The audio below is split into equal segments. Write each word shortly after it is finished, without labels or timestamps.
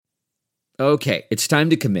Okay, it's time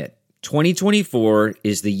to commit. 2024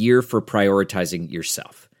 is the year for prioritizing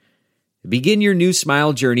yourself. Begin your new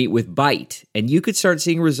smile journey with Byte, and you could start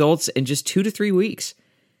seeing results in just 2 to 3 weeks.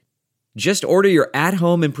 Just order your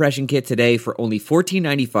at-home impression kit today for only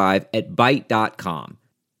 $14.95 at Byte.com.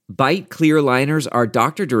 Byte clear aligners are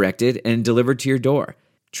doctor-directed and delivered to your door.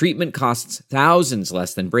 Treatment costs thousands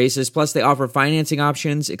less than braces, plus they offer financing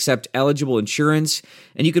options, accept eligible insurance,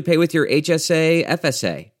 and you could pay with your HSA,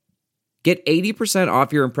 FSA. Get 80%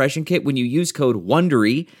 off your impression kit when you use code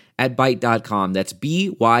WONDERY at Byte.com. That's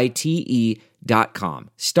BYTE.com.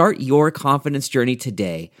 Start your confidence journey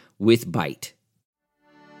today with Byte.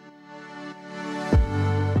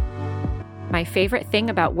 My favorite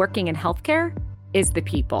thing about working in healthcare is the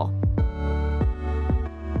people.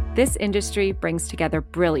 This industry brings together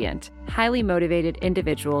brilliant, highly motivated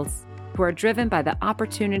individuals who are driven by the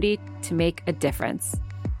opportunity to make a difference.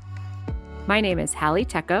 My name is Hallie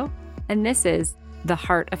Tecco, and this is The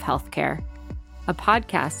Heart of Healthcare, a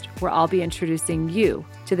podcast where I'll be introducing you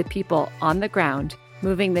to the people on the ground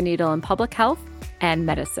moving the needle in public health and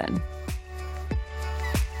medicine.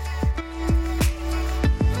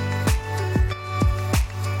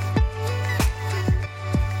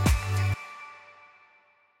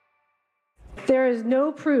 There is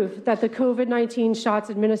no proof that the COVID-19 shots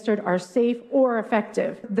administered are safe or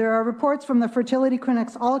effective. There are reports from the fertility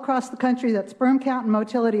clinics all across the country that sperm count and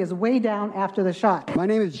motility is way down after the shot. My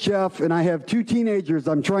name is Jeff, and I have 2 teenagers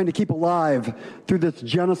I'm trying to keep alive through this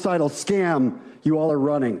genocidal scam you all are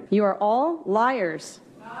running. You are all liars.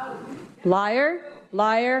 Liar,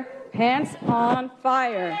 liar, pants on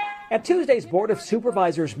fire. At Tuesday's Board of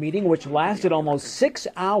Supervisors meeting, which lasted almost 6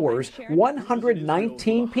 hours,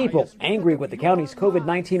 119 people, angry with the county's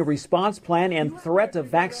COVID-19 response plan and threat of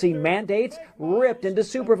vaccine mandates, ripped into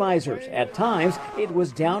supervisors. At times, it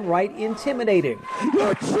was downright intimidating.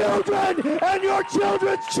 Your children and your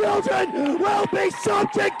children's children will be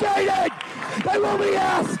subjugated! They will be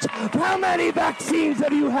asked, how many vaccines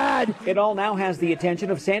have you had? It all now has the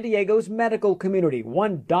attention of San Diego's medical community.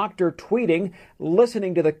 One doctor tweeting,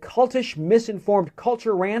 listening to the cultish, misinformed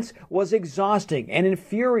culture rants was exhausting and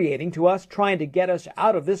infuriating to us trying to get us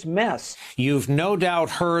out of this mess. You've no doubt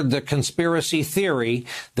heard the conspiracy theory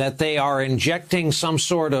that they are injecting some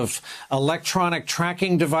sort of electronic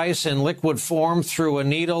tracking device in liquid form through a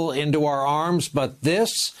needle into our arms. But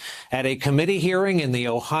this, at a committee hearing in the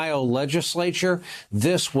Ohio legislature,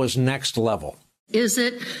 this was next level. Is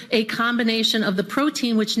it a combination of the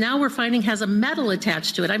protein, which now we're finding has a metal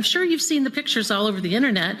attached to it? I'm sure you've seen the pictures all over the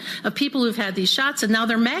internet of people who've had these shots and now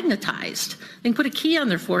they're magnetized. They can put a key on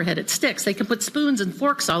their forehead, it sticks. They can put spoons and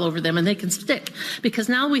forks all over them and they can stick because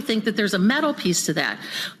now we think that there's a metal piece to that.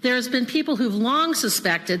 There's been people who've long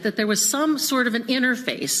suspected that there was some sort of an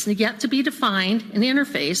interface, yet to be defined, an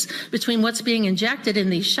interface between what's being injected in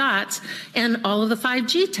these shots and all of the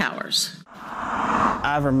 5G towers.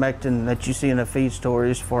 Ivermectin that you see in the feed store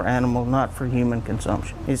is for animal, not for human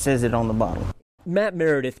consumption. It says it on the bottle. Matt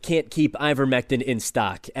Meredith can't keep ivermectin in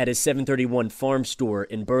stock at his 731 farm store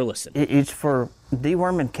in Burleson. It's for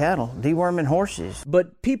deworming cattle, deworming horses.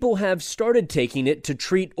 But people have started taking it to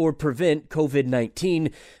treat or prevent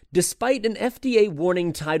COVID-19, despite an FDA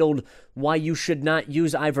warning titled, "Why You Should Not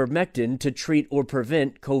Use Ivermectin to Treat or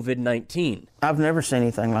Prevent COVID-19." I've never seen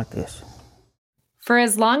anything like this. For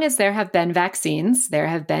as long as there have been vaccines, there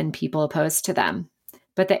have been people opposed to them.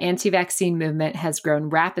 But the anti-vaccine movement has grown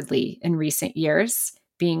rapidly in recent years,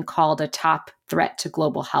 being called a top threat to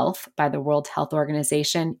global health by the World Health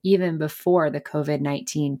Organization even before the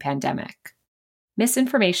COVID-19 pandemic.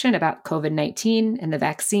 Misinformation about COVID-19 and the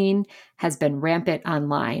vaccine has been rampant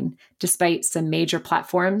online, despite some major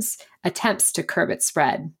platforms' attempts to curb its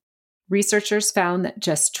spread. Researchers found that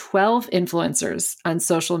just 12 influencers on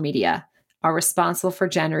social media are responsible for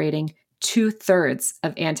generating 2/3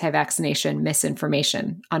 of anti-vaccination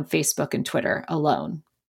misinformation on Facebook and Twitter alone.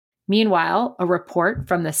 Meanwhile, a report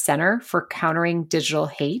from the Center for Countering Digital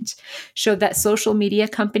Hate showed that social media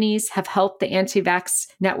companies have helped the anti-vax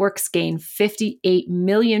networks gain 58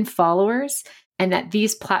 million followers, and that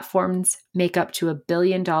these platforms make up to $1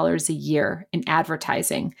 billion a year in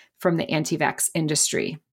advertising from the anti-vax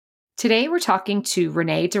industry. Today, we're talking to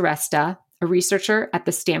Renee DiResta, a researcher at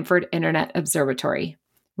the Stanford Internet Observatory.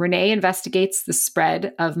 Renee investigates the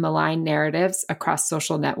spread of malign narratives across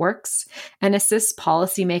social networks and assists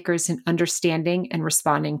policymakers in understanding and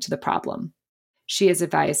responding to the problem. She has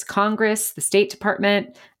advised Congress, the State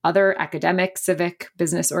Department, other academic, civic,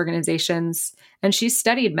 business organizations, and she's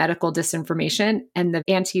studied medical disinformation and the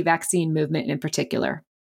anti-vaccine movement in particular.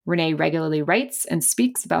 Renee regularly writes and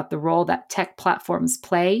speaks about the role that tech platforms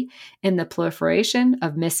play in the proliferation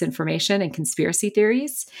of misinformation and conspiracy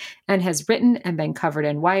theories, and has written and been covered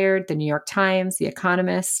in Wired, The New York Times, The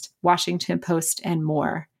Economist, Washington Post, and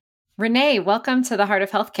more. Renee, welcome to the Heart of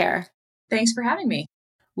Healthcare. Thanks for having me.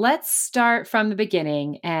 Let's start from the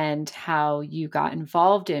beginning and how you got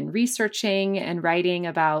involved in researching and writing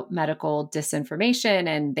about medical disinformation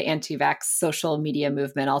and the anti-vax social media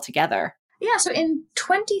movement altogether. Yeah, so in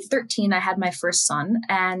 2013, I had my first son,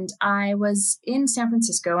 and I was in San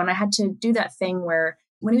Francisco, and I had to do that thing where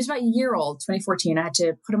when he was about a year old, 2014, I had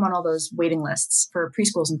to put him on all those waiting lists for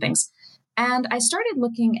preschools and things. And I started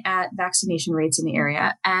looking at vaccination rates in the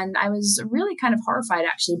area, and I was really kind of horrified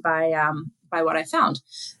actually by what I found.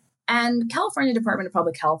 And California Department of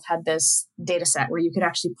Public Health had this data set where you could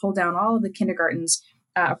actually pull down all of the kindergartens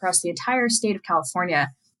across the entire state of California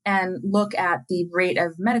and look at the rate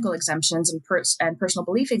of medical exemptions and personal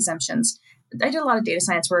belief exemptions. I did a lot of data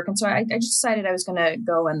science work, and so I just decided I was going to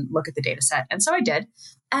go and look at the data set. And so I did.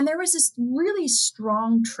 And there was this really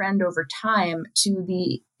strong trend over time to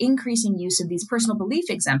the increasing use of these personal belief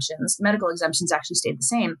exemptions. Medical exemptions actually stayed the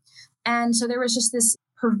same. And so there was just this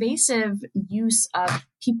pervasive use of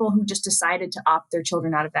people who just decided to opt their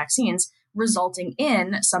children out of vaccines, resulting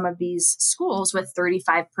in some of these schools with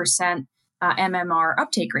 35% MMR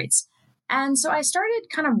uptake rates. And so I started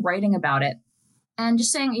kind of writing about it and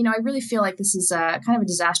just saying, I really feel like this is kind of a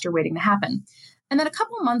disaster waiting to happen. And then a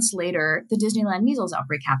couple months later, the Disneyland measles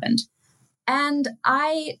outbreak happened. And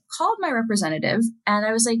I called my representative and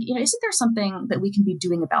I was like, isn't there something that we can be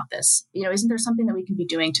doing about this? Isn't there something that we can be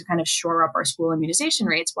doing to kind of shore up our school immunization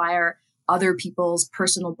rates? Why are other people's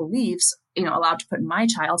personal beliefs, allowed to put my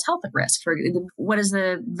child's health at risk? What is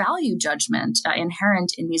the value judgment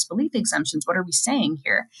inherent in these belief exemptions? What are we saying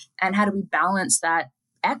here? And how do we balance that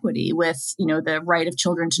equity with, the right of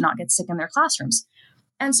children to not get sick in their classrooms?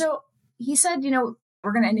 And so he said,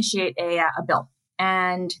 we're going to initiate a bill,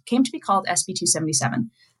 and came to be called SB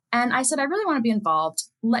 277. And I said, I really want to be involved.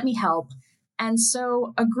 Let me help. And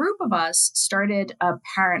so a group of us started a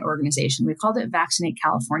parent organization. We called it Vaccinate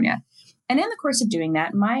California. And in the course of doing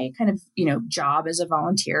that, my kind of, job as a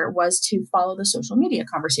volunteer was to follow the social media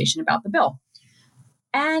conversation about the bill.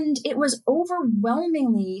 And it was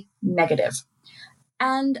overwhelmingly negative.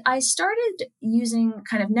 And I started using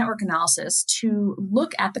kind of network analysis to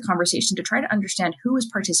look at the conversation to try to understand who was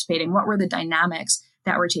participating, what were the dynamics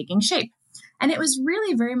that were taking shape. And it was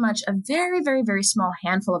really very much a very, very, very small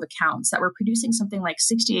handful of accounts that were producing something like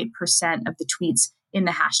 68% of the tweets in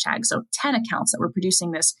the hashtag. So 10 accounts that were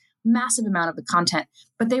producing this massive amount of the content,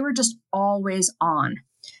 but they were just always on.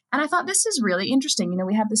 And I thought, this is really interesting.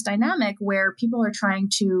 We have this dynamic where people are trying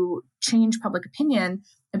to change public opinion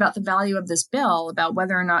about the value of this bill, about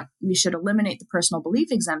whether or not we should eliminate the personal belief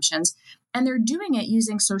exemptions. And they're doing it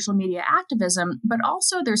using social media activism, but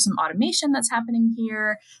also there's some automation that's happening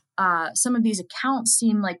here. Some of these accounts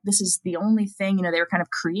seem like this is the only thing, they were kind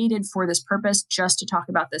of created for this purpose, just to talk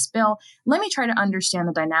about this bill. Let me try to understand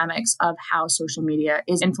the dynamics of how social media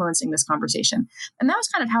is influencing this conversation. And that was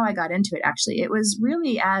kind of how I got into it, actually. It was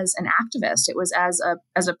really as an activist. It was as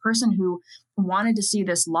a person who wanted to see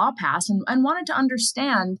this law pass and wanted to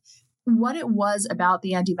understand what it was about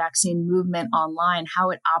the anti-vaccine movement online, how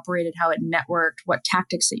it operated, how it networked, what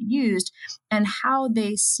tactics it used, and how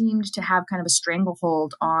they seemed to have kind of a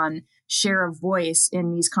stranglehold on share of voice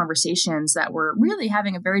in these conversations that were really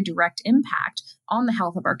having a very direct impact on the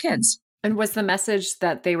health of our kids. And was the message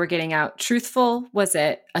that they were getting out truthful? Was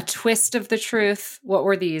it a twist of the truth? What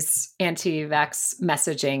were these anti-vax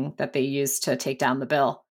messaging that they used to take down the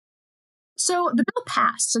bill? So the bill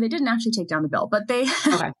passed. So they didn't actually take down the bill, but they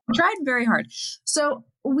tried very hard. So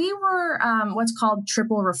we were what's called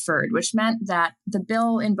triple referred, which meant that the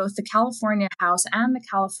bill in both the California House and the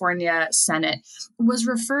California Senate was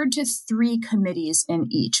referred to 3 committees in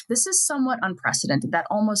each. This is somewhat unprecedented. That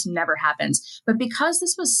almost never happens. But because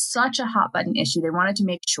this was such a hot button issue, they wanted to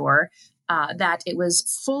make sure that it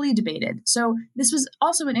was fully debated. So this was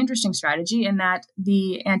also an interesting strategy in that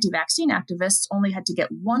the anti-vaccine activists only had to get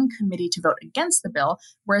 1 committee to vote against the bill,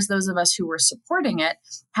 whereas those of us who were supporting it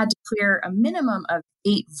had to clear a minimum of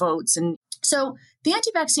 8 votes. And so the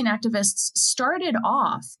anti-vaccine activists started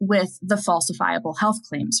off with the falsifiable health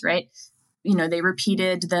claims, right? They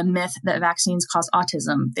repeated the myth that vaccines cause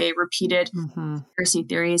autism. They repeated conspiracy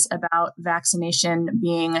theories about vaccination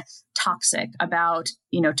being toxic, about,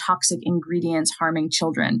 toxic ingredients harming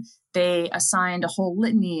children. They assigned a whole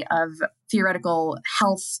litany of theoretical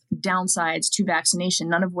health downsides to vaccination,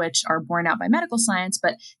 none of which are borne out by medical science.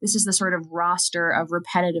 But this is the sort of roster of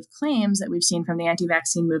repetitive claims that we've seen from the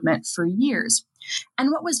anti-vaccine movement for years.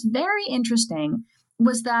 And what was very interesting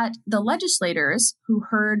was that the legislators who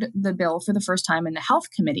heard the bill for the first time in the Health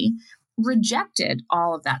Committee rejected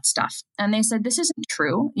all of that stuff. And they said, this isn't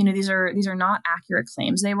true. These are not accurate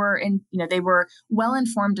claims. They were well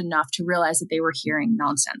informed enough to realize that they were hearing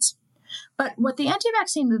nonsense. But what the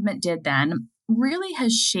anti-vaccine movement did then really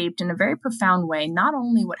has shaped in a very profound way, not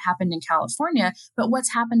only what happened in California, but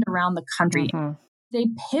what's happened around the country. Mm-hmm. They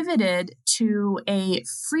pivoted to a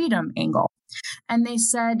freedom angle. And they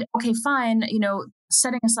said, okay, fine,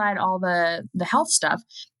 setting aside all the health stuff,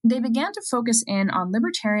 they began to focus in on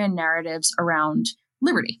libertarian narratives around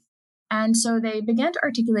liberty. And so they began to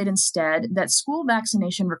articulate instead that school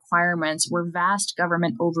vaccination requirements were vast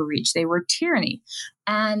government overreach. They were tyranny.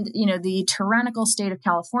 And, the tyrannical state of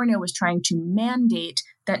California was trying to mandate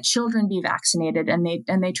that children be vaccinated. And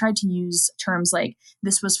they tried to use terms like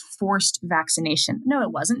this was forced vaccination. No,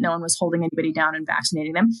 it wasn't. No one was holding anybody down and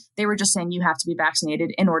vaccinating them. They were just saying you have to be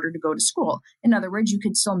vaccinated in order to go to school. In other words, you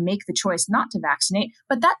could still make the choice not to vaccinate,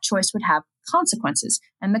 but that choice would have consequences.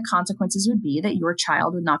 And the consequences would be that your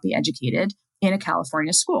child would not be educated in a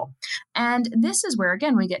California school. And this is where,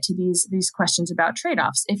 again, we get to these questions about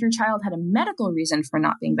trade-offs. If your child had a medical reason for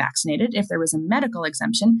not being vaccinated, if there was a medical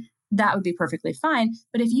exemption, that would be perfectly fine.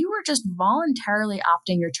 But if you were just voluntarily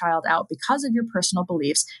opting your child out because of your personal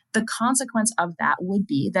beliefs, the consequence of that would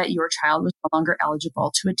be that your child was no longer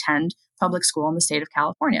eligible to attend public school in the state of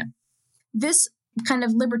California. This kind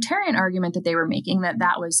of libertarian argument that they were making,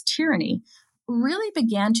 that was tyranny, really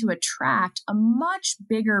began to attract a much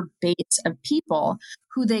bigger base of people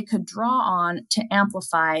who they could draw on to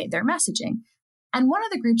amplify their messaging. And one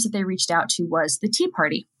of the groups that they reached out to was the Tea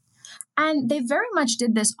Party. And they very much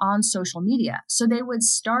did this on social media. So they would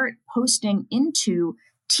start posting into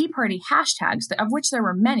Tea Party hashtags, of which there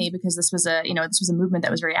were many, because this was a movement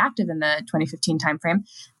that was very active in the 2015 timeframe.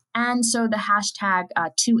 And so the hashtag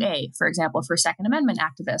 2A, for example, for Second Amendment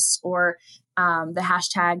activists, or the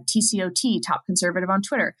hashtag TCOT, top conservative on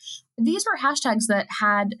Twitter. These were hashtags that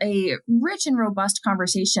had a rich and robust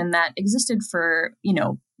conversation that existed for,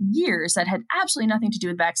 years, that had absolutely nothing to do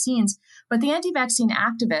with vaccines. But the anti-vaccine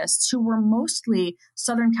activists, who were mostly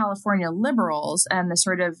Southern California liberals and the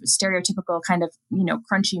sort of stereotypical kind of,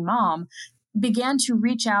 crunchy mom, began to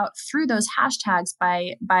reach out through those hashtags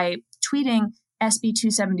by tweeting SB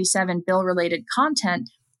 277 bill-related content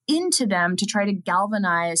into them to try to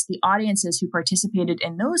galvanize the audiences who participated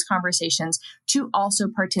in those conversations to also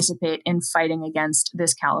participate in fighting against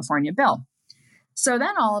this California bill. So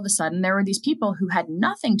then all of a sudden, there were these people who had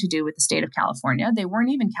nothing to do with the state of California. They weren't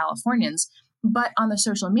even Californians. But on the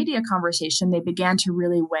social media conversation, they began to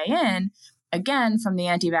really weigh in, again, from the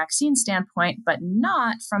anti-vaccine standpoint, but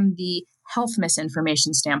not from the health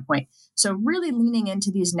misinformation standpoint. So really leaning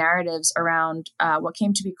into these narratives around what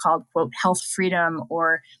came to be called, quote, health freedom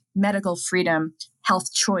or medical freedom,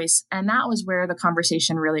 health choice. And that was where the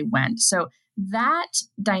conversation really went. So that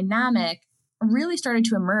dynamic really started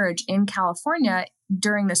to emerge in California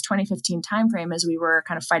during this 2015 timeframe as we were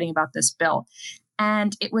kind of fighting about this bill.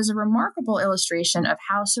 And it was a remarkable illustration of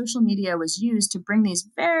how social media was used to bring these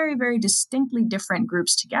very, very distinctly different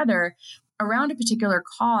groups together around a particular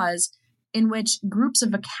cause, in which groups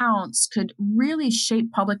of accounts could really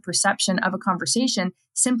shape public perception of a conversation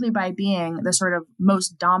simply by being the sort of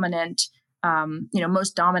most dominant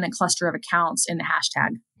cluster of accounts in the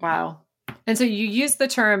hashtag. Wow. And so you use the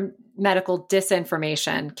term medical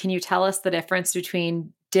disinformation. Can you tell us the difference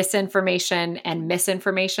between disinformation and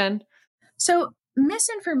misinformation? So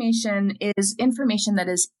misinformation is information that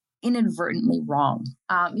is inadvertently wrong.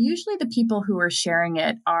 Usually the people who are sharing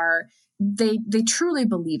it they truly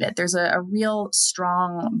believe it. There's a real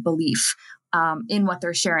strong belief in what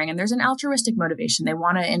they're sharing, and there's an altruistic motivation. They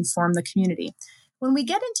want to inform the community. When we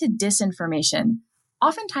get into disinformation,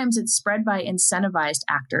 oftentimes it's spread by incentivized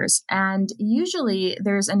actors, and usually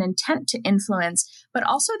there's an intent to influence, but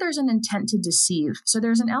also there's an intent to deceive. So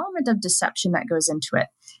there's an element of deception that goes into it.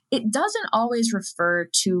 It doesn't always refer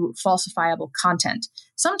to falsifiable content.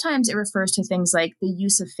 Sometimes it refers to things like the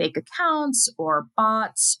use of fake accounts or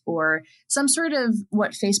bots or some sort of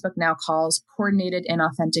what Facebook now calls coordinated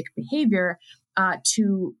inauthentic behavior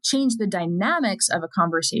to change the dynamics of a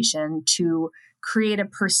conversation, to create a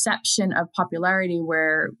perception of popularity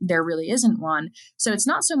where there really isn't one. So it's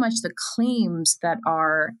not so much the claims that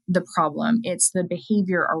are the problem, it's the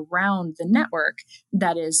behavior around the network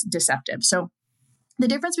that is deceptive. So the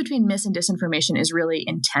difference between mis and disinformation is really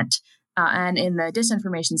intent. And in the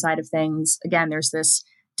disinformation side of things, again, there's this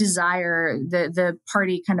desire, the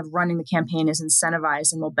party kind of running the campaign is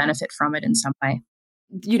incentivized and will benefit from it in some way.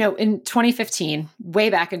 In 2015, way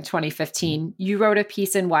back in 2015, you wrote a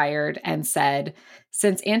piece in Wired and said,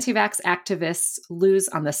 since anti-vax activists lose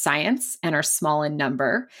on the science and are small in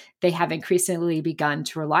number, they have increasingly begun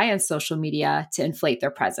to rely on social media to inflate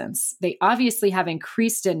their presence. They obviously have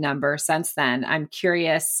increased in number since then. I'm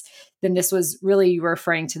curious, then this was really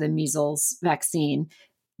referring to the measles vaccine.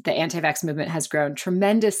 The anti-vax movement has grown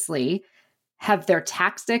tremendously. Have their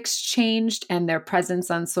tactics changed and their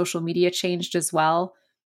presence on social media changed as well?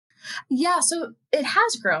 Yeah, so it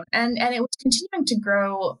has grown and it was continuing to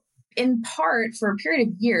grow in part for a period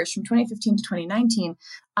of years from 2015 to 2019,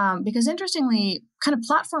 because interestingly, kind of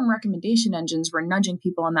platform recommendation engines were nudging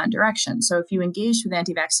people in that direction. So if you engaged with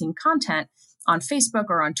anti-vaccine content on Facebook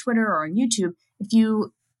or on Twitter or on YouTube, if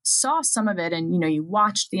you saw some of it and you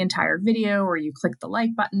watched the entire video or you clicked the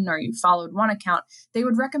like button or you followed one account, they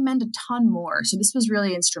would recommend a ton more. So this was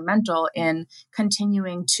really instrumental in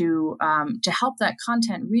continuing to help that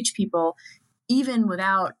content reach people even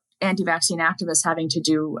without anti-vaccine activists having to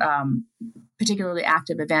do particularly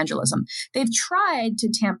active evangelism. They've tried to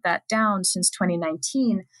tamp that down since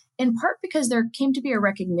 2019, in part because there came to be a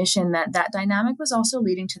recognition that that dynamic was also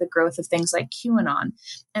leading to the growth of things like QAnon,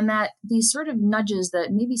 and that these sort of nudges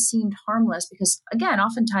that maybe seemed harmless, because again,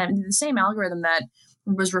 oftentimes the same algorithm that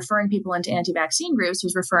was referring people into anti-vaccine groups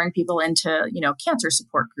was referring people into, cancer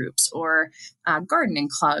support groups or gardening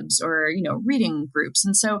clubs or, reading groups.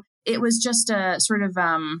 And so it was just a sort of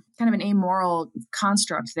kind of an amoral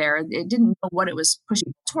construct there. It didn't know what it was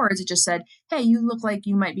pushing towards. It just said, hey, you look like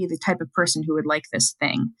you might be the type of person who would like this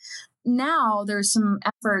thing. Now there's some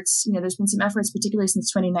efforts, there's been some efforts, particularly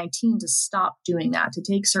since 2019, to stop doing that, to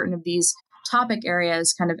take certain of these topic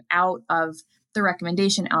areas kind of out of the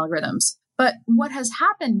recommendation algorithms. But what has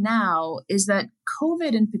happened now is that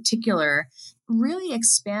COVID in particular really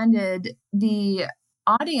expanded the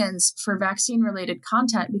audience for vaccine-related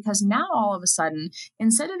content, because now all of a sudden,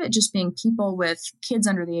 instead of it just being people with kids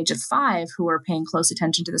under the age of 5 who are paying close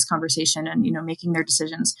attention to this conversation and, making their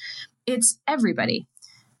decisions, it's everybody.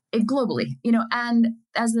 Globally, and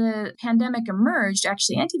as the pandemic emerged,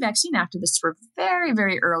 actually anti-vaccine activists were very,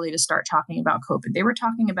 very early to start talking about COVID. They were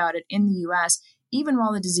talking about it in the US, even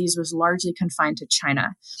while the disease was largely confined to China.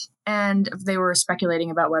 And they were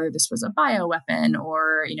speculating about whether this was a bioweapon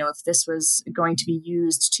or, if this was going to be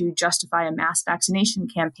used to justify a mass vaccination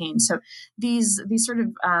campaign. So these sort of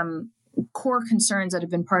core concerns that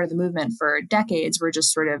have been part of the movement for decades were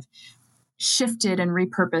just sort of shifted and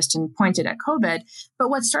repurposed and pointed at COVID. But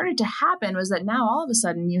what started to happen was that now all of a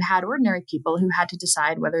sudden you had ordinary people who had to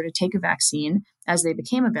decide whether to take a vaccine as they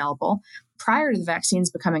became available. Prior to the vaccines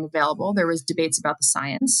becoming available, there was debates about the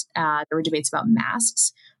science. There were debates about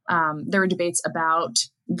masks. There were debates about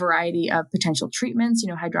variety of potential treatments.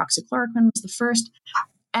 Hydroxychloroquine was the first.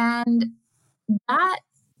 And that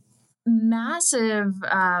massive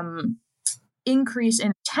increase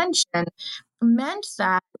in attention meant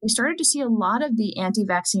that we started to see a lot of the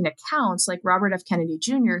anti-vaccine accounts, like Robert F. Kennedy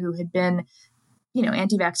Jr., who had been,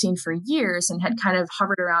 anti-vaccine for years and had kind of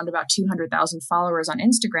hovered around about 200,000 followers on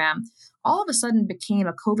Instagram, all of a sudden became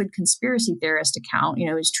a COVID conspiracy theorist account.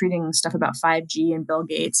 He's treating stuff about 5G and Bill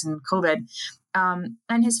Gates and COVID.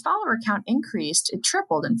 And his follower count increased. It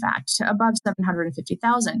tripled, in fact, to above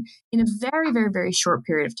 750,000 in a very, very, very short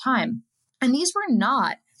period of time. And these were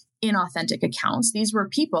not inauthentic accounts. These were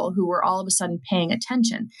people who were all of a sudden paying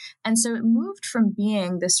attention. And so it moved from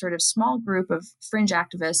being this sort of small group of fringe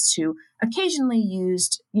activists who occasionally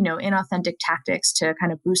used, inauthentic tactics to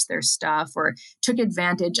kind of boost their stuff or took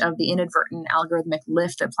advantage of the inadvertent algorithmic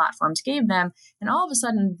lift that platforms gave them. And all of a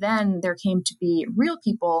sudden, then there came to be real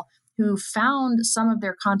people who found some of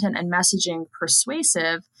their content and messaging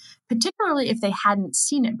persuasive, particularly if they hadn't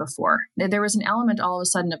seen it before. There was an element all of a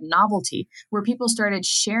sudden of novelty where people started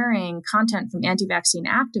sharing content from anti-vaccine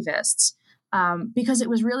activists because it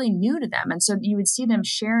was really new to them. And so you would see them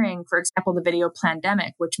sharing, for example, the video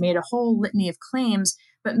Plandemic, which made a whole litany of claims,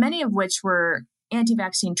 but many of which were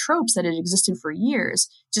anti-vaccine tropes that had existed for years,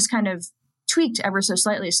 just kind of tweaked ever so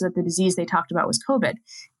slightly so that the disease they talked about was COVID.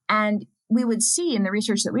 And we would see in the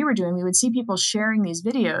research that we were doing, we would see people sharing these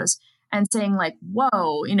videos and saying like,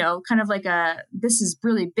 whoa, kind of like this is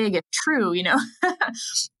really big if true,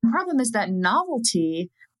 The problem is that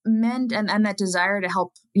novelty meant, and that desire to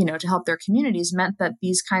help, to help their communities meant that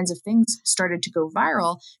these kinds of things started to go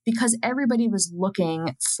viral because everybody was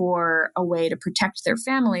looking for a way to protect their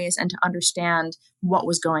families and to understand what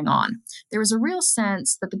was going on. There was a real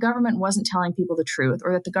sense that the government wasn't telling people the truth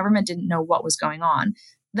or that the government didn't know what was going on.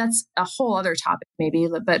 That's a whole other topic, maybe,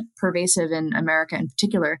 but pervasive in America in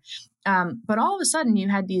particular. But all of a sudden, you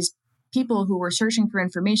had these people who were searching for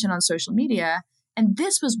information on social media And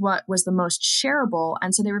this was what was the most shareable.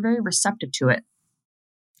 And so they were very receptive to it.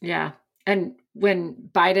 Yeah. And when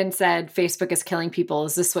Biden said Facebook is killing people,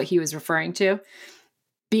 is this what he was referring to?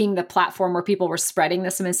 Being the platform where people were spreading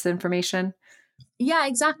this misinformation? Yeah,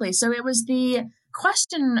 exactly. So it was the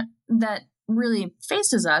question that really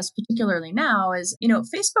faces us, particularly now, is,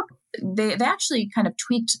 Facebook, they actually kind of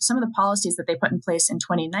tweaked some of the policies that they put in place in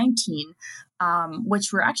 2019,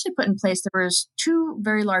 which were actually put in place. There was two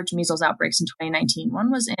very large measles outbreaks in 2019.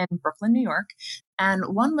 One was in Brooklyn, New York, and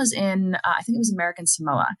one was in, I think it was American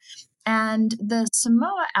Samoa. And the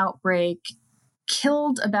Samoa outbreak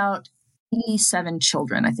killed about 87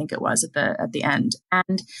 children, I think it was at the end.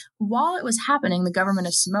 And while it was happening, the government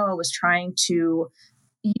of Samoa was trying to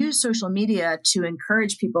use social media to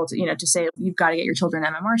encourage people to say, you've got to get your children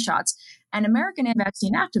MMR shots. And American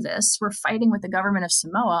anti-vaccine activists were fighting with the government of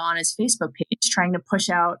Samoa on its Facebook page, trying to push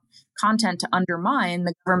out content to undermine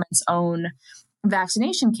the government's own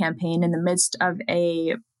vaccination campaign in the midst of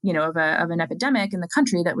an epidemic in the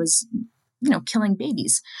country that was, killing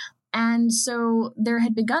babies. And so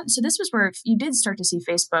this was where you did start to see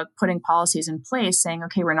Facebook putting policies in place saying,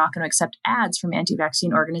 okay, we're not going to accept ads from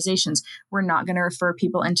anti-vaccine organizations. We're not going to refer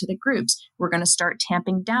people into the groups. We're going to start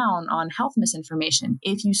tamping down on health misinformation.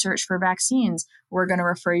 If you search for vaccines, we're going to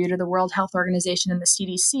refer you to the World Health Organization and the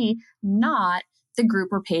CDC, not the group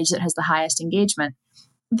or page that has the highest engagement.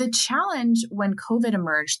 The challenge when COVID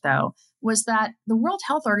emerged, though, was that the World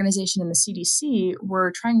Health Organization and the CDC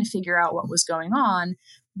were trying to figure out what was going on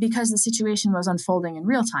because the situation was unfolding in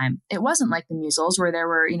real time. It wasn't like the measles where there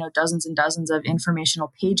were, dozens and dozens of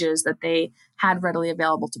informational pages that they had readily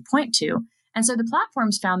available to point to. And so the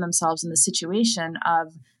platforms found themselves in the situation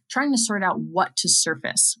of trying to sort out what to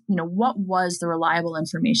surface. What was the reliable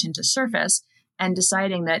information to surface, and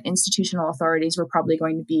deciding that institutional authorities were probably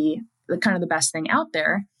going to be the best thing out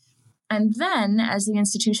there. And then, as the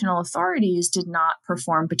institutional authorities did not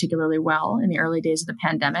perform particularly well in the early days of the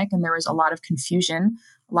pandemic, and there was a lot of confusion,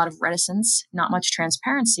 a lot of reticence, not much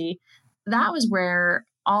transparency, that was where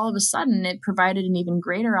all of a sudden it provided an even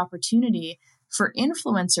greater opportunity for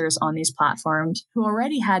influencers on these platforms who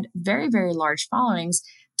already had very, very large followings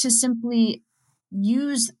to simply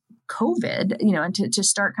use COVID, and to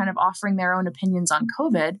start kind of offering their own opinions on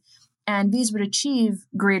COVID. And these would achieve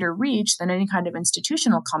greater reach than any kind of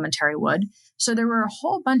institutional commentary would. So there were a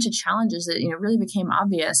whole bunch of challenges that really became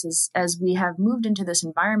obvious as we have moved into this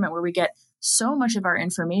environment where we get so much of our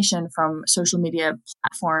information from social media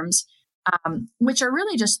platforms, which are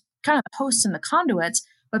really just kind of the hosts and the conduits.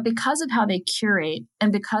 But because of how they curate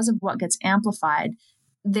and because of what gets amplified,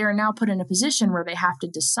 they're now put in a position where they have to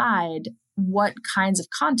decide what kinds of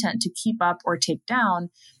content to keep up or take down.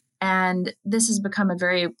 And this has become a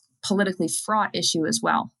very politically fraught issue as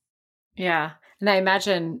well. Yeah. And I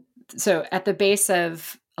imagine, so at the base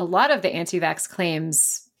of a lot of the anti-vax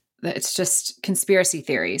claims, it's just conspiracy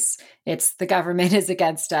theories. It's the government is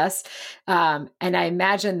against us. And I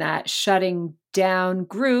imagine that shutting down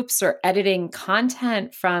groups or editing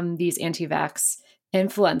content from these anti-vax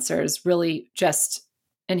influencers really just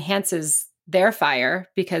enhances their fire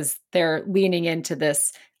because they're leaning into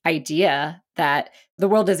this idea that the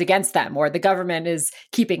world is against them or the government is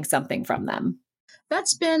keeping something from them.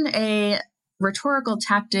 That's been a rhetorical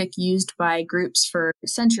tactic used by groups for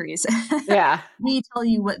centuries. Yeah. We tell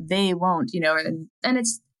you what they won't, and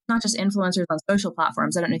it's not just influencers on social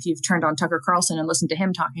platforms. I don't know if you've turned on Tucker Carlson and listened to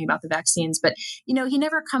him talking about the vaccines, but, he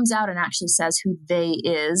never comes out and actually says who they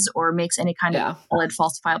is or makes any kind of valid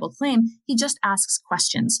falsifiable claim. He just asks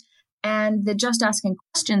questions. And the just asking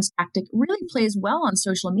questions tactic really plays well on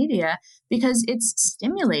social media because it's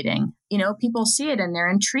stimulating. People see it and they're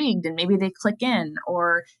intrigued and maybe they click in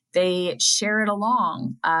or they share it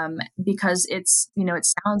along because it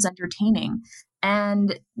sounds entertaining.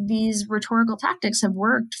 And these rhetorical tactics have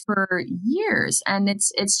worked for years. And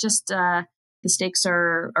it's just the stakes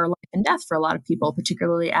are life and death for a lot of people,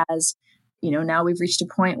 particularly as, now we've reached a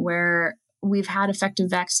point where we've had effective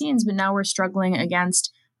vaccines, but now we're struggling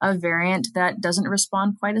against a variant that doesn't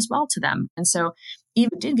respond quite as well to them. And so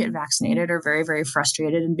even did get vaccinated are very, very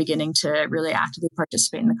frustrated and beginning to really actively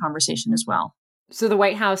participate in the conversation as well. So the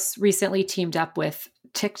White House recently teamed up with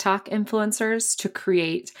TikTok influencers to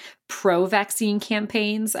create pro-vaccine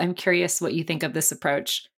campaigns. I'm curious what you think of this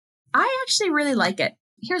approach. I actually really like it.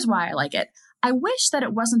 Here's why I like it. I wish that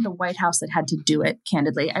it wasn't the White House that had to do it,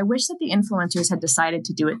 candidly. I wish that the influencers had decided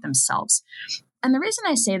to do it themselves. And the reason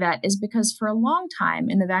I say that is because for a long time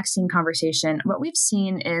in the vaccine conversation, what we've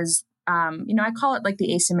seen is, I call it like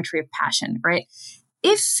the asymmetry of passion, right?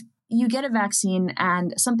 If you get a vaccine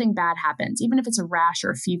and something bad happens, even if it's a rash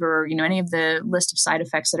or a fever, or, any of the list of side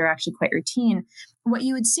effects that are actually quite routine, what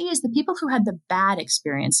you would see is the people who had the bad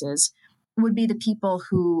experiences would be the people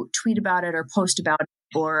who tweet about it or post about it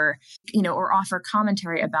or, or offer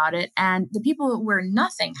commentary about it. And the people where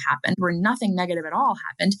nothing happened, where nothing negative at all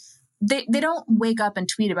happened, they don't wake up and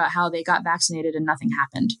tweet about how they got vaccinated and nothing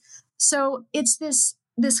happened. So it's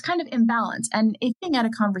this kind of imbalance. And if you're at a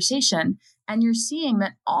conversation and you're seeing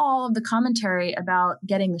that all of the commentary about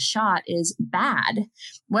getting the shot is bad,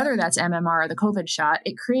 whether that's MMR or the COVID shot,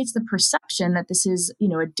 it creates the perception that this is,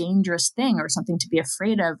 a dangerous thing or something to be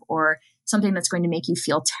afraid of or something that's going to make you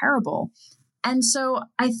feel terrible. And so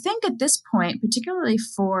I think at this point, particularly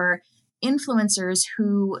for influencers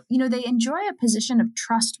who, they enjoy a position of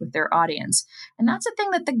trust with their audience. And that's a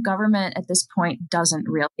thing that the government at this point doesn't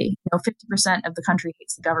really. 50% of the country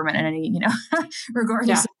hates the government in any,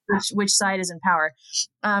 regardless of which side is in power.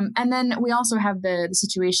 And then we also have the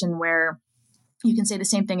situation where you can say the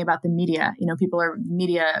same thing about the media.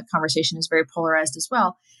 Media conversation is very polarized as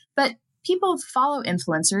well. But people follow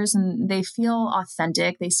influencers and they feel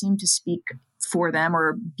authentic. They seem to speak for them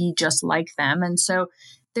or be just like them. And so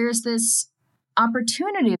there's this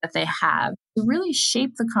opportunity that they have to really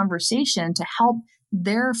shape the conversation to help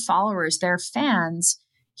their followers, their fans,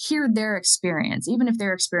 hear their experience, even if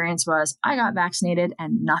their experience was, I got vaccinated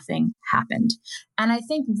and nothing happened. And I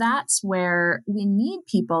think that's where we need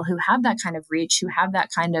people who have that kind of reach, who have that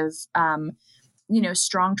kind of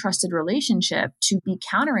strong, trusted relationship to be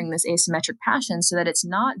countering this asymmetric passion so that it's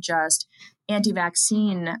not just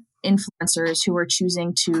anti-vaccine influencers who are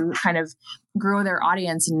choosing to kind of grow their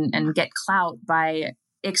audience and get clout by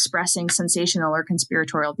expressing sensational or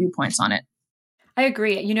conspiratorial viewpoints on it. I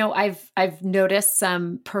agree. I've noticed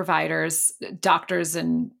some providers, doctors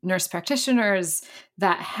and nurse practitioners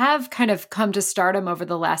that have kind of come to stardom over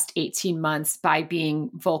the last 18 months by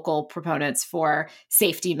being vocal proponents for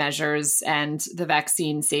safety measures and the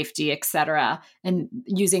vaccine safety, et cetera, and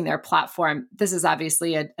using their platform. This is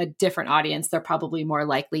obviously a different audience. They're probably more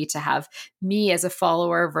likely to have me as a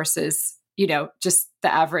follower versus, just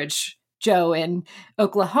the average Joe in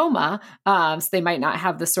Oklahoma. So they might not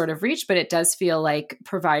have the sort of reach, but it does feel like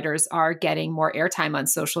providers are getting more airtime on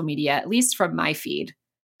social media, at least from my feed.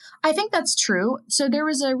 I think that's true. So there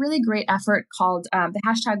was a really great effort called, the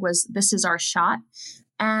hashtag was This Is Our Shot.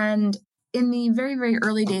 And in the very, very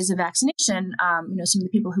early days of vaccination, some of the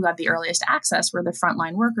people who had the earliest access were the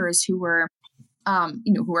frontline workers who were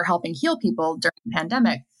helping heal people during the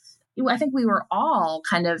pandemic. I think we were all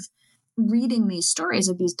kind of reading these stories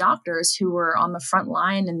of these doctors who were on the front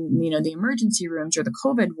line in, the emergency rooms or the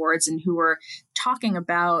COVID wards and who were talking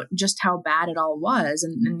about just how bad it all was.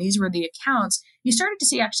 And these were the accounts. You started to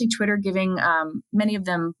see actually Twitter giving many of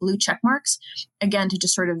them blue check marks, again, to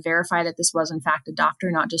just sort of verify that this was in fact a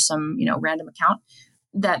doctor, not just some, random account,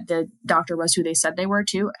 that the doctor was who they said they were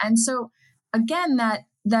too. And so again,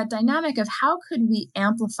 that dynamic of how could we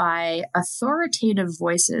amplify authoritative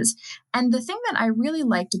voices. And the thing that I really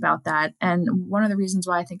liked about that, and one of the reasons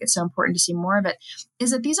why I think it's so important to see more of it,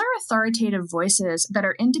 is that these are authoritative voices that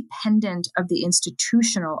are independent of the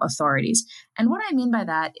institutional authorities. And what I mean by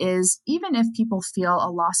that is even if people feel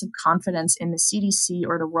a loss of confidence in the CDC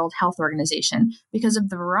or the World Health Organization because of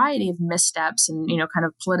the variety of missteps and, kind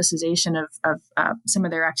of politicization of some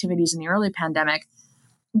of their activities in the early pandemic,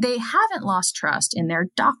 they haven't lost trust in their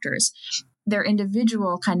doctors, their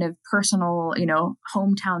individual kind of personal,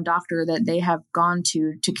 hometown doctor that they have gone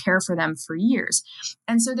to care for them for years.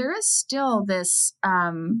 And so there is still this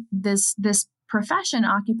profession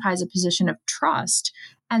occupies a position of trust.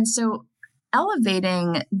 And so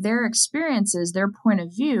elevating their experiences, their point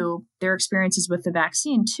of view, their experiences with the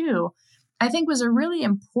vaccine too, I think was a really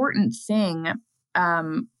important thing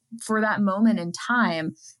for that moment in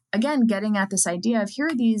time. Again, getting at this idea of here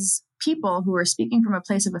are these people who are speaking from a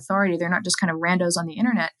place of authority. They're not just kind of randos on the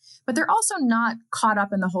internet, but they're also not caught up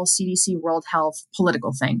in the whole CDC World Health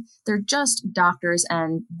political thing. They're just doctors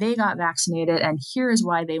and they got vaccinated and here is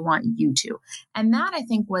why they want you to. And that I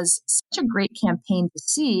think was such a great campaign to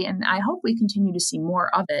see. And I hope we continue to see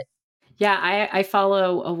more of it. Yeah, I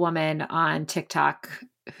follow a woman on TikTok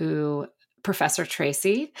who Professor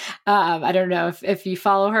Tracy. I don't know if you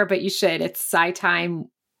follow her, but you should. It's SciTime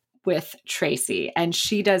with Tracy. And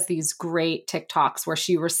she does these great TikToks where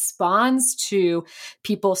she responds to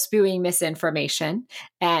people spewing misinformation.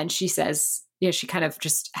 And she says, she kind of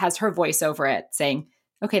just has her voice over it saying,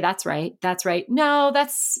 okay, that's right. That's right. No,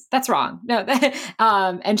 that's wrong. No.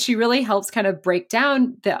 And she really helps kind of break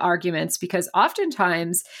down the arguments because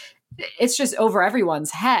oftentimes it's just over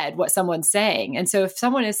everyone's head what someone's saying. And so if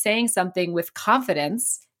someone is saying something with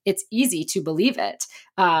confidence, it's easy to believe it.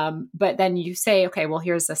 But then you say, okay, well,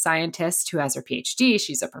 here's a scientist who has her PhD.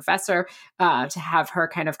 She's a professor, to have her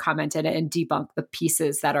kind of comment in it and debunk the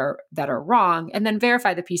pieces that are wrong and then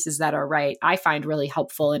verify the pieces that are right. I find really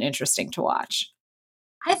helpful and interesting to watch.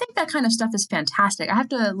 I think that kind of stuff is fantastic. I have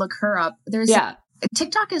to look her up.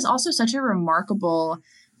 TikTok is also such a remarkable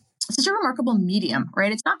medium,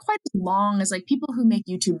 right? It's not quite as long as like people who make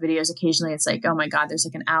YouTube videos. Occasionally it's like, oh my God, there's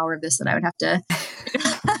like an hour of this that I would have to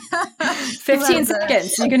 15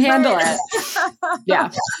 seconds. You can handle it.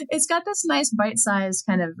 Yeah. It's got this nice bite-sized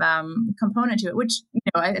kind of component to it, which,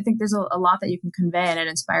 I think there's a lot that you can convey, and it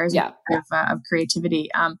inspires you of creativity.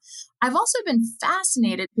 I've also been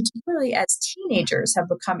fascinated, particularly as teenagers have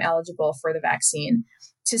become eligible for the vaccine,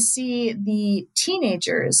 to see the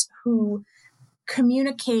teenagers who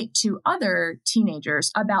communicate to other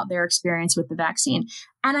teenagers about their experience with the vaccine.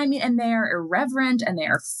 And they are irreverent and they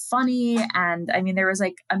are funny. And there was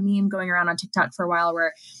like a meme going around on TikTok for a while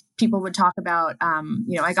where people would talk about,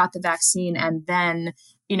 I got the vaccine and then,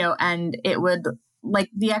 and it would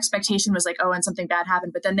like the expectation was like, oh, and something bad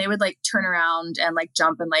happened. But then they would like turn around and like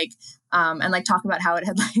jump and talk about how it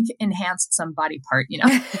had like enhanced some body part,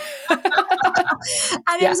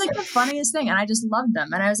 And it was like the funniest thing. And I just loved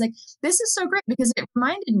them. And I was like, this is so great because it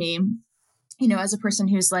reminded me, as a person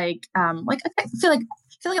who's like I feel like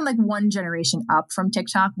I'm like one generation up from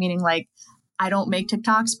TikTok, meaning like I don't make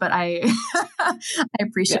TikToks, but I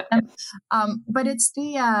appreciate them. But it's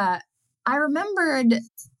I remembered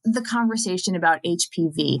the conversation about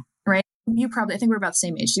HPV, right? I think we're about the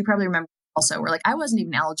same age. So you probably remember also, where like I wasn't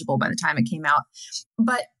even eligible by the time it came out.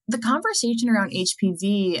 But the conversation around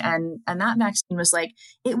HPV and that vaccine was like,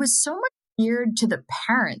 it was so much geared to the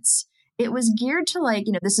parents. It was geared to like,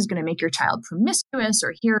 this is going to make your child promiscuous,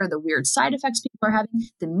 or here are the weird side effects people are having.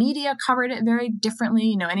 The media covered it very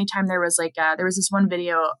differently. Anytime there was like, there was this one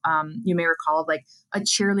video you may recall of like a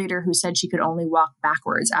cheerleader who said she could only walk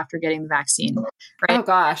backwards after getting the vaccine. Right? Oh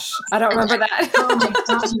gosh, I don't remember that. Oh my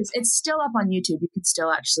gosh, it's still up on YouTube. You could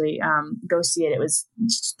still actually go see it. It was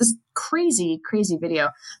just this crazy, crazy video.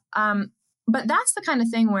 But that's the kind of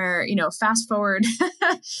thing where, fast forward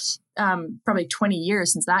probably 20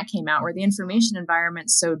 years since that came out, where the information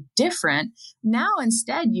environment's so different. Now,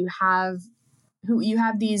 instead, you have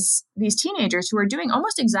these teenagers who are doing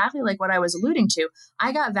almost exactly like what I was alluding to.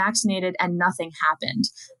 I got vaccinated and nothing happened.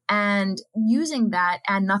 And using that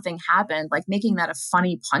and nothing happened, like making that a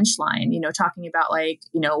funny punchline, talking about like,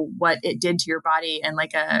 what it did to your body in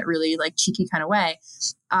like a really like cheeky kind of way.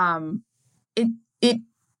 It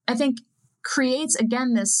I think creates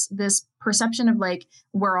again this perception of like,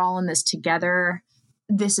 we're all in this together.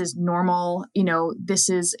 This is normal. This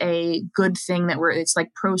is a good thing that it's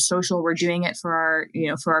like pro-social. We're doing it for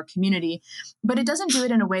our community, but it doesn't do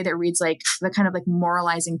it in a way that reads like the kind of like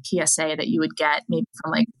moralizing PSA that you would get maybe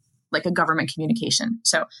from like a government communication.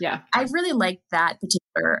 So I really like that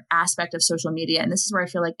particular aspect of social media. And this is where I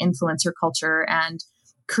feel like influencer culture and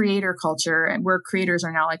creator culture, and where creators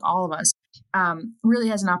are now like all of us, really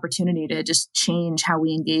has an opportunity to just change how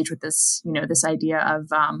we engage with this, this idea of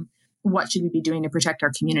what should we be doing to protect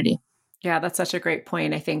our community. Yeah, that's such a great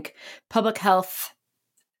point. I think public health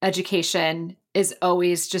education is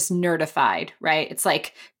always just nerdified, right? It's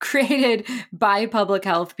like created by public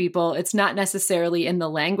health people. It's not necessarily in the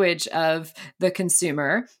language of the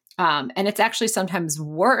consumer. And it's actually sometimes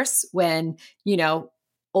worse when,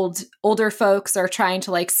 older folks are trying to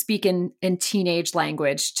like speak in teenage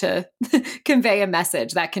language to convey a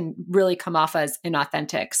message that can really come off as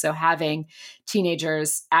inauthentic. So having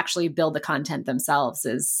teenagers actually build the content themselves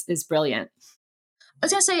is brilliant. I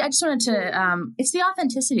was going to say, I just wanted to, it's the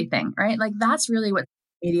authenticity thing, right? Like that's really what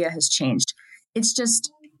media has changed. It's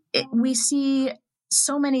just, we see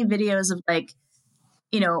so many videos of like,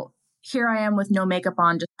 here I am with no makeup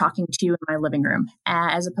on, just talking to you in my living room,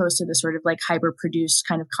 as opposed to the sort of like hyper-produced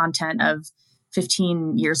kind of content of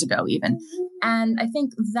 15 years ago even. And I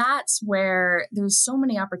think that's where there's so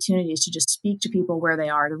many opportunities to just speak to people where they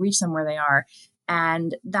are, to reach them where they are.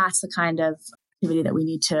 And that's the kind of activity that we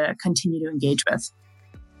need to continue to engage with.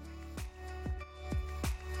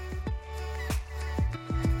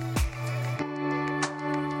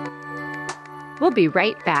 We'll be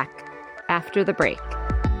right back after the break.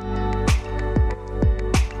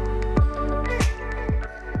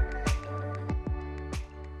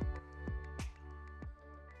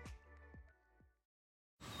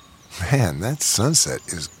 Man, that sunset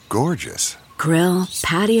is gorgeous. Grill,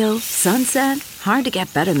 patio, sunset. Hard to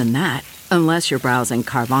get better than that. Unless you're browsing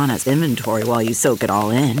Carvana's inventory while you soak it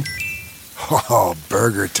all in. Oh,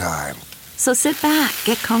 burger time. So sit back,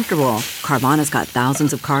 get comfortable. Carvana's got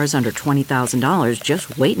thousands of cars under $20,000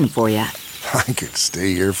 just waiting for you. I could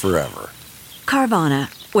stay here forever. Carvana,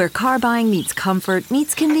 where car buying meets comfort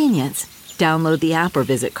meets convenience. Download the app or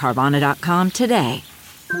visit Carvana.com today.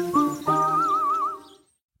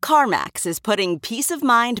 CarMax is putting peace of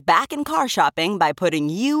mind back in car shopping by putting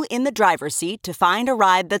you in the driver's seat to find a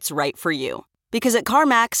ride that's right for you. Because at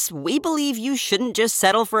CarMax, we believe you shouldn't just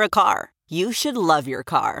settle for a car. You should love your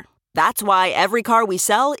car. That's why every car we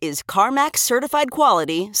sell is CarMax certified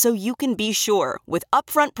quality, so you can be sure with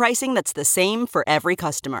upfront pricing that's the same for every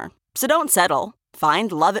customer. So don't settle.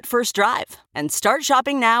 Find love at first drive and start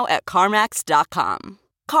shopping now at CarMax.com.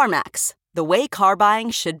 CarMax, the way car buying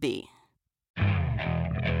should be.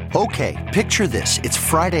 Okay, picture this. It's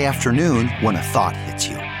Friday afternoon when a thought hits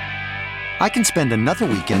you. I can spend another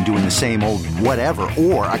weekend doing the same old whatever,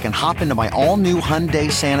 or I can hop into my all-new Hyundai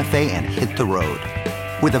Santa Fe and hit the road.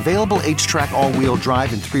 With available H-Track all-wheel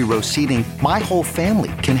drive and 3-row seating, my whole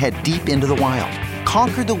family can head deep into the wild.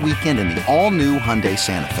 Conquer the weekend in the all-new Hyundai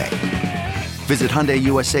Santa Fe. Visit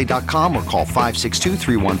HyundaiUSA.com or call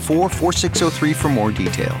 562-314-4603 for more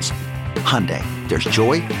details. Hyundai, there's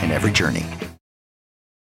joy in every journey.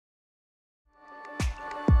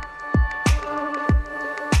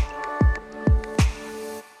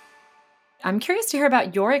 I'm curious to hear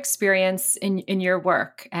about your experience in your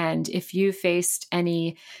work and if you faced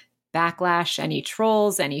any backlash, any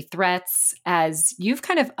trolls, any threats as you've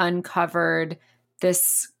kind of uncovered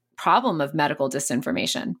this problem of medical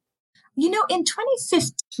disinformation. You know, in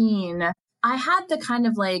 2015, I had the kind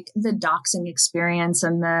of like the doxing experience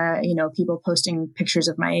and the, people posting pictures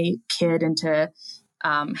of my kid into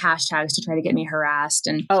hashtags to try to get me harassed.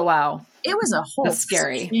 And oh, wow. It was a whole That's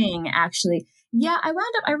scary thing, actually. Yeah, I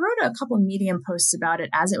wrote a couple of Medium posts about it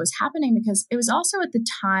as it was happening because it was also at the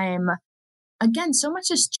time, again, so much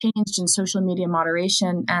has changed in social media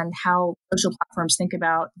moderation and how social platforms think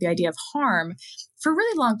about the idea of harm. For a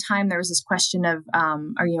really long time, there was this question of,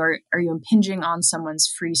 are you impinging on someone's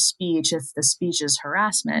free speech if the speech is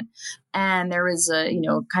harassment? And there was a,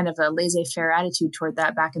 kind of a laissez-faire attitude toward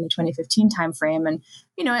that back in the 2015 timeframe. And,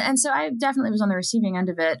 and so I definitely was on the receiving end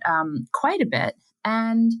of it quite a bit.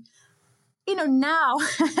 And now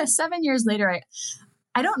 7 years later,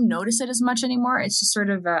 I don't notice it as much anymore. It's just sort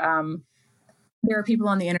of, there are people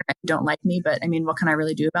on the internet who don't like me, but I mean, what can I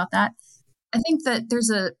really do about that? I think that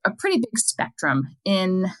there's a pretty big spectrum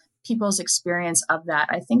in people's experience of that.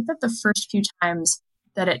 I think that the first few times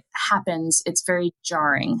that it happens, it's very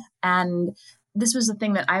jarring. And this was the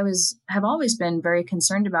thing that have always been very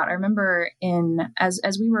concerned about. I remember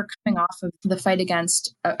as we were coming off of the fight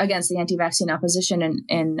against the anti-vaccine opposition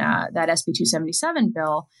in that SB 277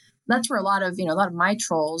 bill, that's where a lot of my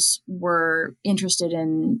trolls were interested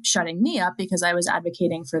in shutting me up because I was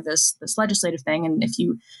advocating for this legislative thing. And if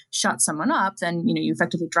you shut someone up, then, you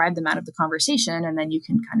effectively drive them out of the conversation, and then you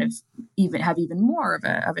can kind of even more of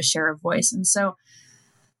a share of voice. And so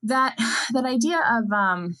that idea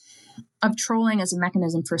of trolling as a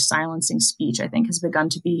mechanism for silencing speech, I think, has begun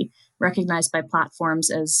to be recognized by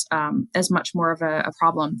platforms as much more of a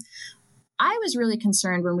problem. I was really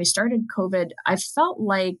concerned when we started COVID. I felt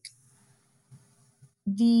like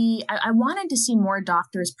I wanted to see more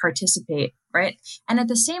doctors participate, right? And at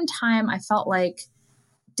the same time, I felt like,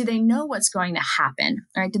 do they know what's going to happen,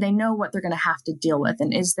 right? Do they know what they're going to have to deal with?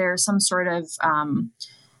 And is there some sort of, are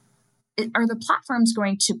the platforms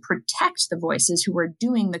going to protect the voices who are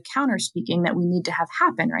doing the counter speaking that we need to have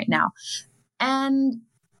happen right now? And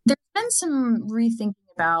there's been some rethinking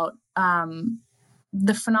about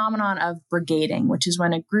the phenomenon of brigading, which is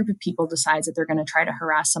when a group of people decides that they're going to try to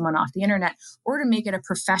harass someone off the internet or to make it a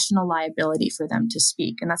professional liability for them to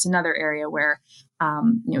speak. And that's another area where,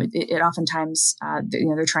 it oftentimes,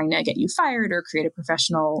 they're trying to get you fired or create a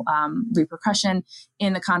professional repercussion.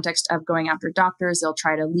 In the context of going after doctors, they'll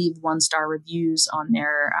try to leave 1-star reviews on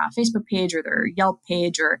their Facebook page or their Yelp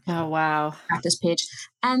page or practice page.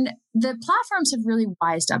 And the platforms have really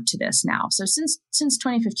wised up to this now. So since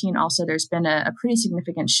 2015, also, there's been a pretty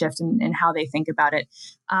significant shift in how they think about it.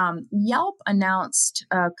 Yelp announced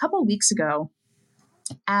a couple weeks ago,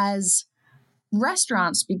 as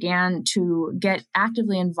restaurants began to get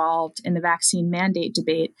actively involved in the vaccine mandate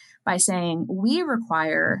debate by saying, we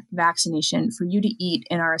require vaccination for you to eat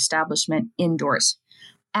in our establishment indoors.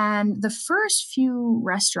 And the first few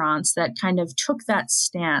restaurants that kind of took that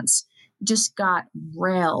stance just got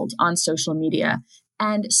railed on social media.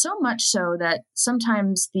 And so much so that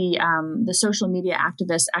sometimes the social media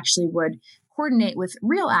activists actually would coordinate with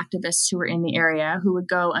real activists who were in the area, who would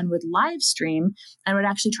go and would live stream and would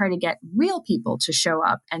actually try to get real people to show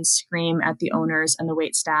up and scream at the owners and the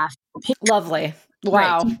wait staff Lovely.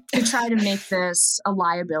 Right, Wow. to try to make this a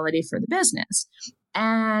liability for the business.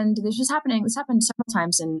 And this happened several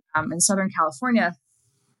times in Southern California.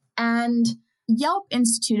 And Yelp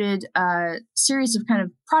instituted a series of kind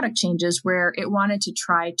of product changes where it wanted to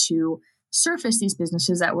try to surface these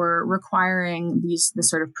businesses that were requiring this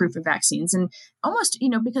sort of proof of vaccines. And almost,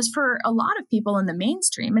 because for a lot of people in the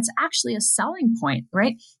mainstream, it's actually a selling point,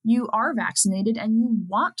 right? You are vaccinated and you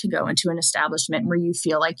want to go into an establishment where you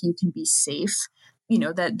feel like you can be safe,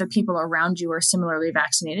 that the people around you are similarly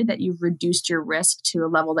vaccinated, that you've reduced your risk to a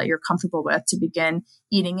level that you're comfortable with to begin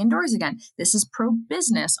eating indoors again. This is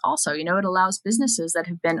pro-business also. It allows businesses that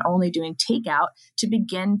have been only doing takeout to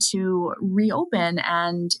begin to reopen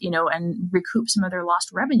and recoup some of their lost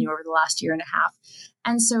revenue over the last year and a half.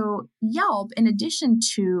 And so Yelp, in addition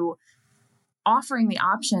to offering the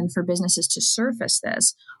option for businesses to surface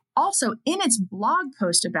this, also in its blog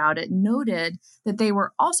post about it noted that they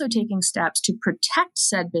were also taking steps to protect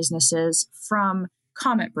said businesses from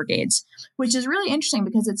comment brigades, which is really interesting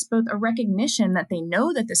because it's both a recognition that they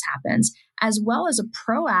know that this happens, as well as a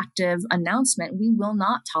proactive announcement. We will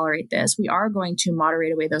not tolerate this. We are going to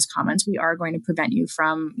moderate away those comments. We are going to prevent you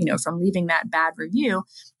from leaving that bad review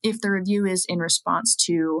if the review is in response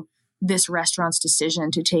to this restaurant's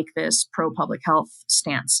decision to take this pro-public health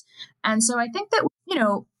stance. And so I think that,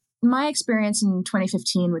 my experience in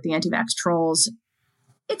 2015 with the anti-vax trolls,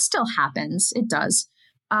 it still happens. It does.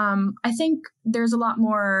 I think there's a lot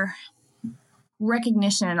more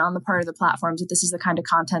recognition on the part of the platforms that this is the kind of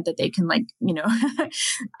content that they can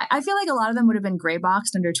I feel like a lot of them would have been gray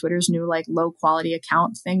boxed under Twitter's new low quality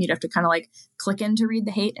account thing. You'd have to kind of click in to read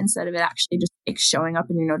the hate instead of it actually just showing up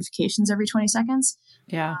in your notifications every 20 seconds.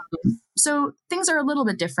 Yeah. So things are a little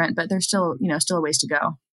bit different, but there's still a ways to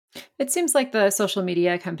go. It seems like the social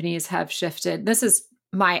media companies have shifted. This is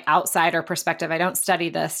my outsider perspective. I don't study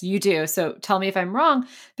this. You do. So tell me if I'm wrong.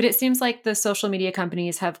 But it seems like the social media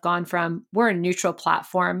companies have gone from we're a neutral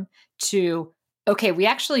platform to, okay, we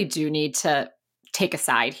actually do need to take a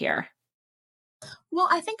side here. Well,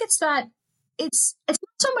 I think it's that it's not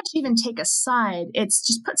so much even take a side. It's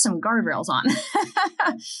just put some guardrails on.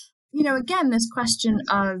 Again, this question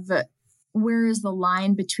of where is the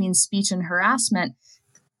line between speech and harassment?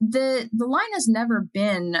 The line has never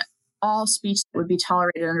been all speech that would be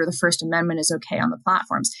tolerated under the First Amendment is okay on the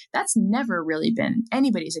platforms. That's never really been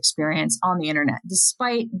anybody's experience on the internet.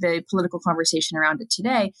 Despite the political conversation around it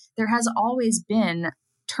today, there has always been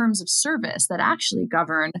terms of service that actually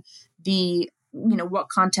govern what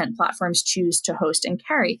content platforms choose to host and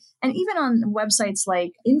carry. And even on websites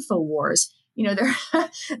like InfoWars,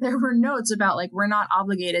 there were notes about we're not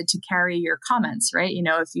obligated to carry your comments, right?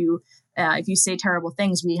 If you say terrible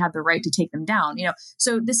things, we have the right to take them down.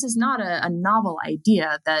 So this is not a novel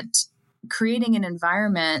idea that creating an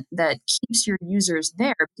environment that keeps your users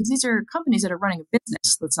there, because these are companies that are running a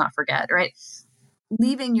business. Let's not forget, right?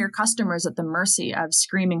 Leaving your customers at the mercy of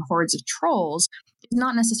screaming hordes of trolls is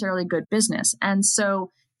not necessarily good business. And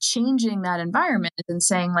so changing that environment and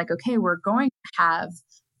saying okay, we're going to have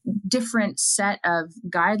different set of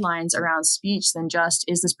guidelines around speech than just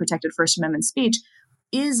is this protected First Amendment speech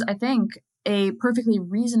is, I think, a perfectly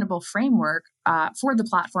reasonable framework for the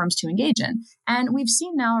platforms to engage in. And we've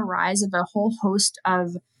seen now a rise of a whole host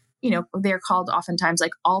of, they're called oftentimes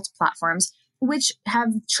alt platforms, which have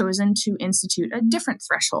chosen to institute a different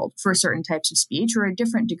threshold for certain types of speech or a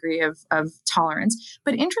different degree of tolerance.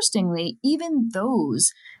 But interestingly, even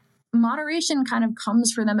those, moderation kind of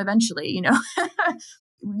comes for them eventually,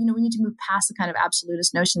 we need to move past the kind of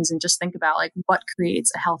absolutist notions and just think about what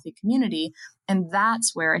creates a healthy community. And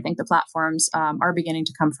that's where I think the platforms are beginning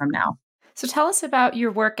to come from now. So tell us about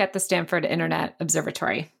your work at the Stanford Internet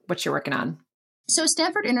Observatory, what you're working on. So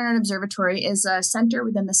Stanford Internet Observatory is a center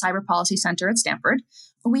within the Cyber Policy Center at Stanford.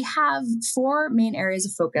 We have 4 main areas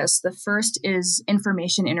of focus. The first is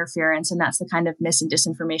information interference, and that's the kind of mis and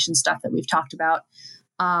disinformation stuff that we've talked about.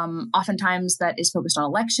 Oftentimes that is focused on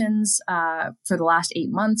elections. For the last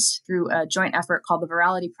 8 months, through a joint effort called the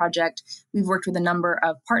Virality Project, we've worked with a number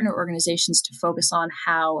of partner organizations to focus on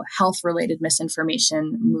how health-related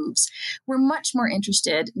misinformation moves. We're much more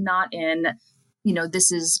interested not in,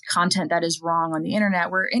 this is content that is wrong on the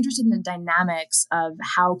internet. We're interested in the dynamics of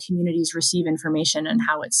how communities receive information and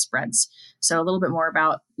how it spreads. So a little bit more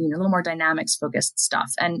about, a little more dynamics-focused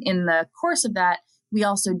stuff. And in the course of that, we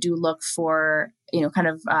also do look for,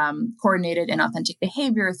 coordinated and authentic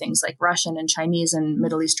behavior, things like Russian and Chinese and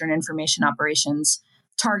Middle Eastern information operations,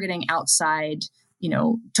 targeting outside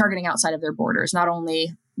of their borders. Not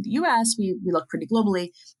only the US, we look pretty globally,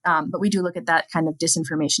 but we do look at that kind of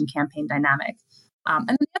disinformation campaign dynamic. And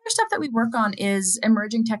then the other stuff that we work on is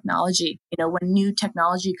emerging technology. When new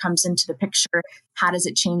technology comes into the picture, how does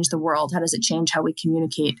it change the world? How does it change how we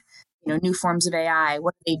communicate? New forms of AI,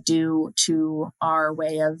 what do they do to our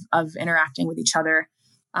way of interacting with each other?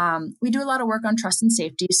 We do a lot of work on trust and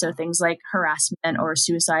safety. So things like harassment or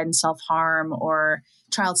suicide and self-harm or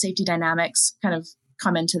child safety dynamics kind of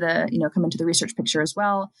come into the research picture as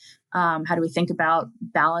well. How do we think about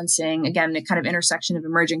balancing, again, the kind of intersection of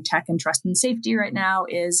emerging tech and trust and safety right now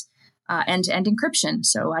is end-to-end encryption.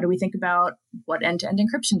 So how do we think about what end-to-end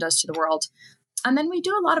encryption does to the world? And then we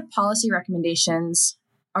do a lot of policy recommendations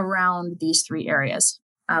around these three areas.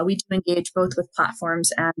 We do engage both with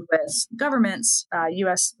platforms and with governments,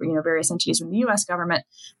 U.S., various entities from the U.S. government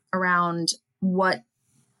around what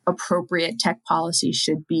appropriate tech policy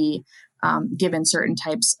should be given certain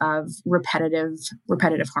types of repetitive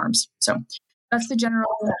harms. So that's the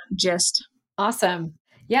general gist. Awesome.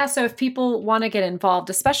 Yeah. So if people want to get involved,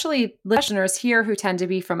 especially listeners here who tend to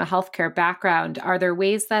be from a healthcare background, are there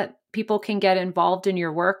ways that people can get involved in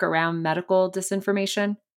your work around medical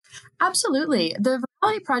disinformation? Absolutely. The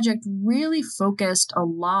Virality Project really focused a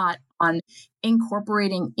lot on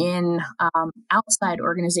incorporating in outside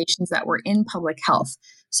organizations that were in public health.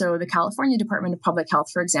 So the California Department of Public Health,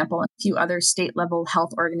 for example, and a few other state-level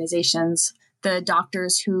health organizations, the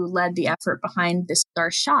doctors who led the effort behind This Is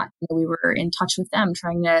Our Shot. We were in touch with them,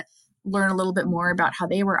 trying to learn a little bit more about how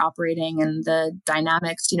they were operating and the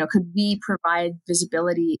dynamics. Could we provide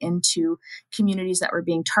visibility into communities that were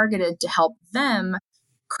being targeted to help them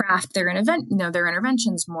craft their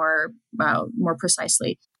interventions more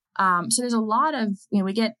precisely. So there's a lot of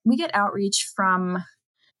we get outreach from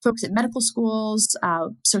folks at medical schools,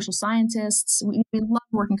 social scientists. We love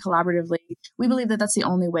working collaboratively. We believe that that's the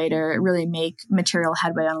only way to really make material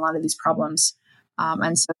headway on a lot of these problems,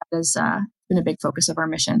 and so that has been a big focus of our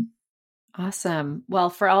mission. Awesome. Well,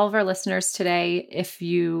 for all of our listeners today, if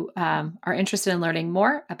you are interested in learning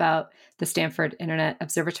more about the Stanford Internet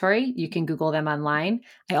Observatory, you can Google them online.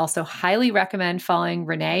 I also highly recommend following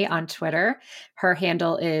Renee on Twitter. Her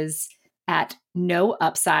handle is at No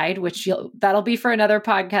Upside, which that'll be for another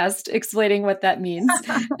podcast explaining what that means.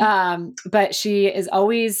 But she is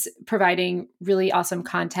always providing really awesome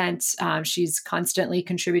content. She's constantly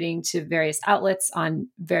contributing to various outlets on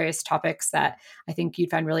various topics that I think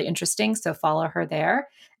you'd find really interesting. So follow her there.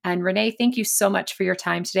 And Renee, thank you so much for your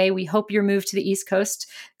time today. We hope your move to the East Coast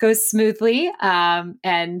goes smoothly.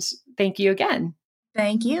 And thank you again.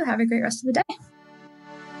 Thank you. Have a great rest of the day.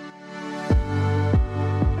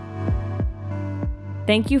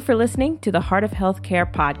 Thank you for listening to the Heart of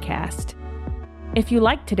Healthcare podcast. If you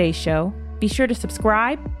liked today's show, be sure to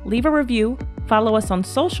subscribe, leave a review, follow us on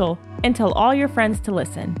social, and tell all your friends to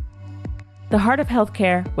listen. The Heart of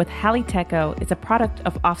Healthcare with Hallie Tecco is a product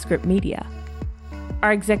of Offscript Media.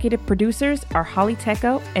 Our executive producers are Holly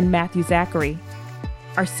Tecco and Matthew Zachary.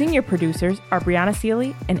 Our senior producers are Brianna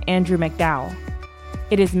Seeley and Andrew McDowell.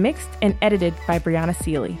 It is mixed and edited by Brianna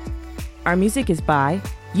Seeley. Our music is by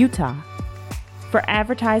Utah. For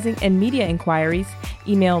advertising and media inquiries,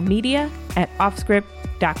 email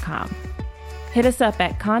media@offscript.com. Hit us up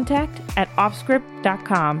at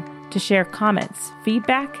contact@offscript.com to share comments,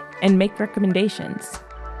 feedback, and make recommendations.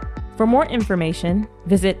 For more information,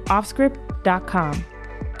 visit offscript.com.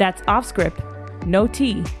 That's offscript, no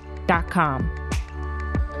T.com.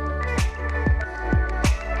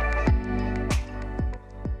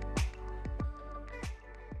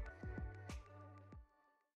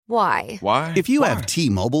 Why? Why? If you have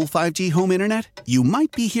T-Mobile 5G home internet, you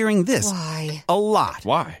might be hearing this Why? a lot.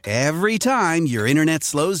 Why? Every time your internet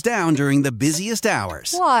slows down during the busiest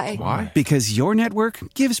hours. Why? Why? Because your network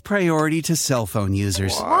gives priority to cell phone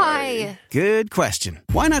users. Why? Good question.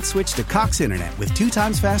 Why not switch to Cox Internet with 2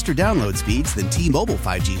 times faster download speeds than T-Mobile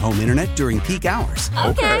 5G home internet during peak hours?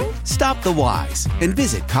 Okay. Stop the whys and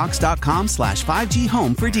visit cox.com/5G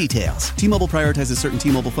home for details. T-Mobile prioritizes certain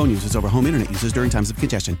T-Mobile phone users over home internet users during times of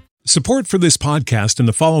congestion. Support for this podcast and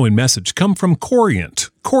the following message come from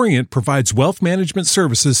Corient. Corient provides wealth management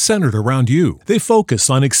services centered around you. They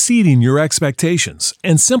focus on exceeding your expectations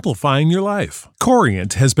and simplifying your life.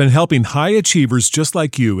 Corient has been helping high achievers just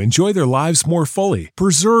like you enjoy their lives more fully,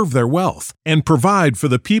 preserve their wealth, and provide for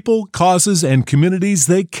the people, causes, and communities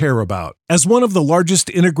they care about. As one of the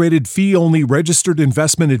largest integrated fee-only registered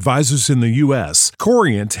investment advisors in the U.S.,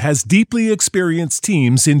 Corient has deeply experienced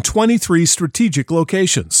teams in 23 strategic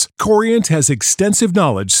locations. Corient has extensive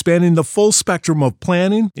knowledge spanning the full spectrum of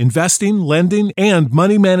planning, investing, lending, and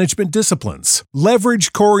money management disciplines.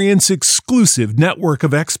 Leverage Corient's exclusive network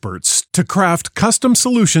of experts to craft custom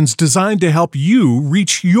solutions designed to help you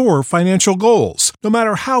reach your financial goals, no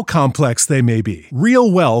matter how complex they may be.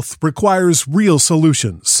 Real wealth requires real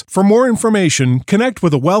solutions. For more information, connect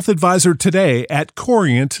with a wealth advisor today at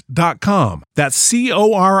Corient.com. That's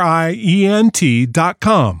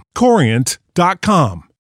Corient.com. Corient.com.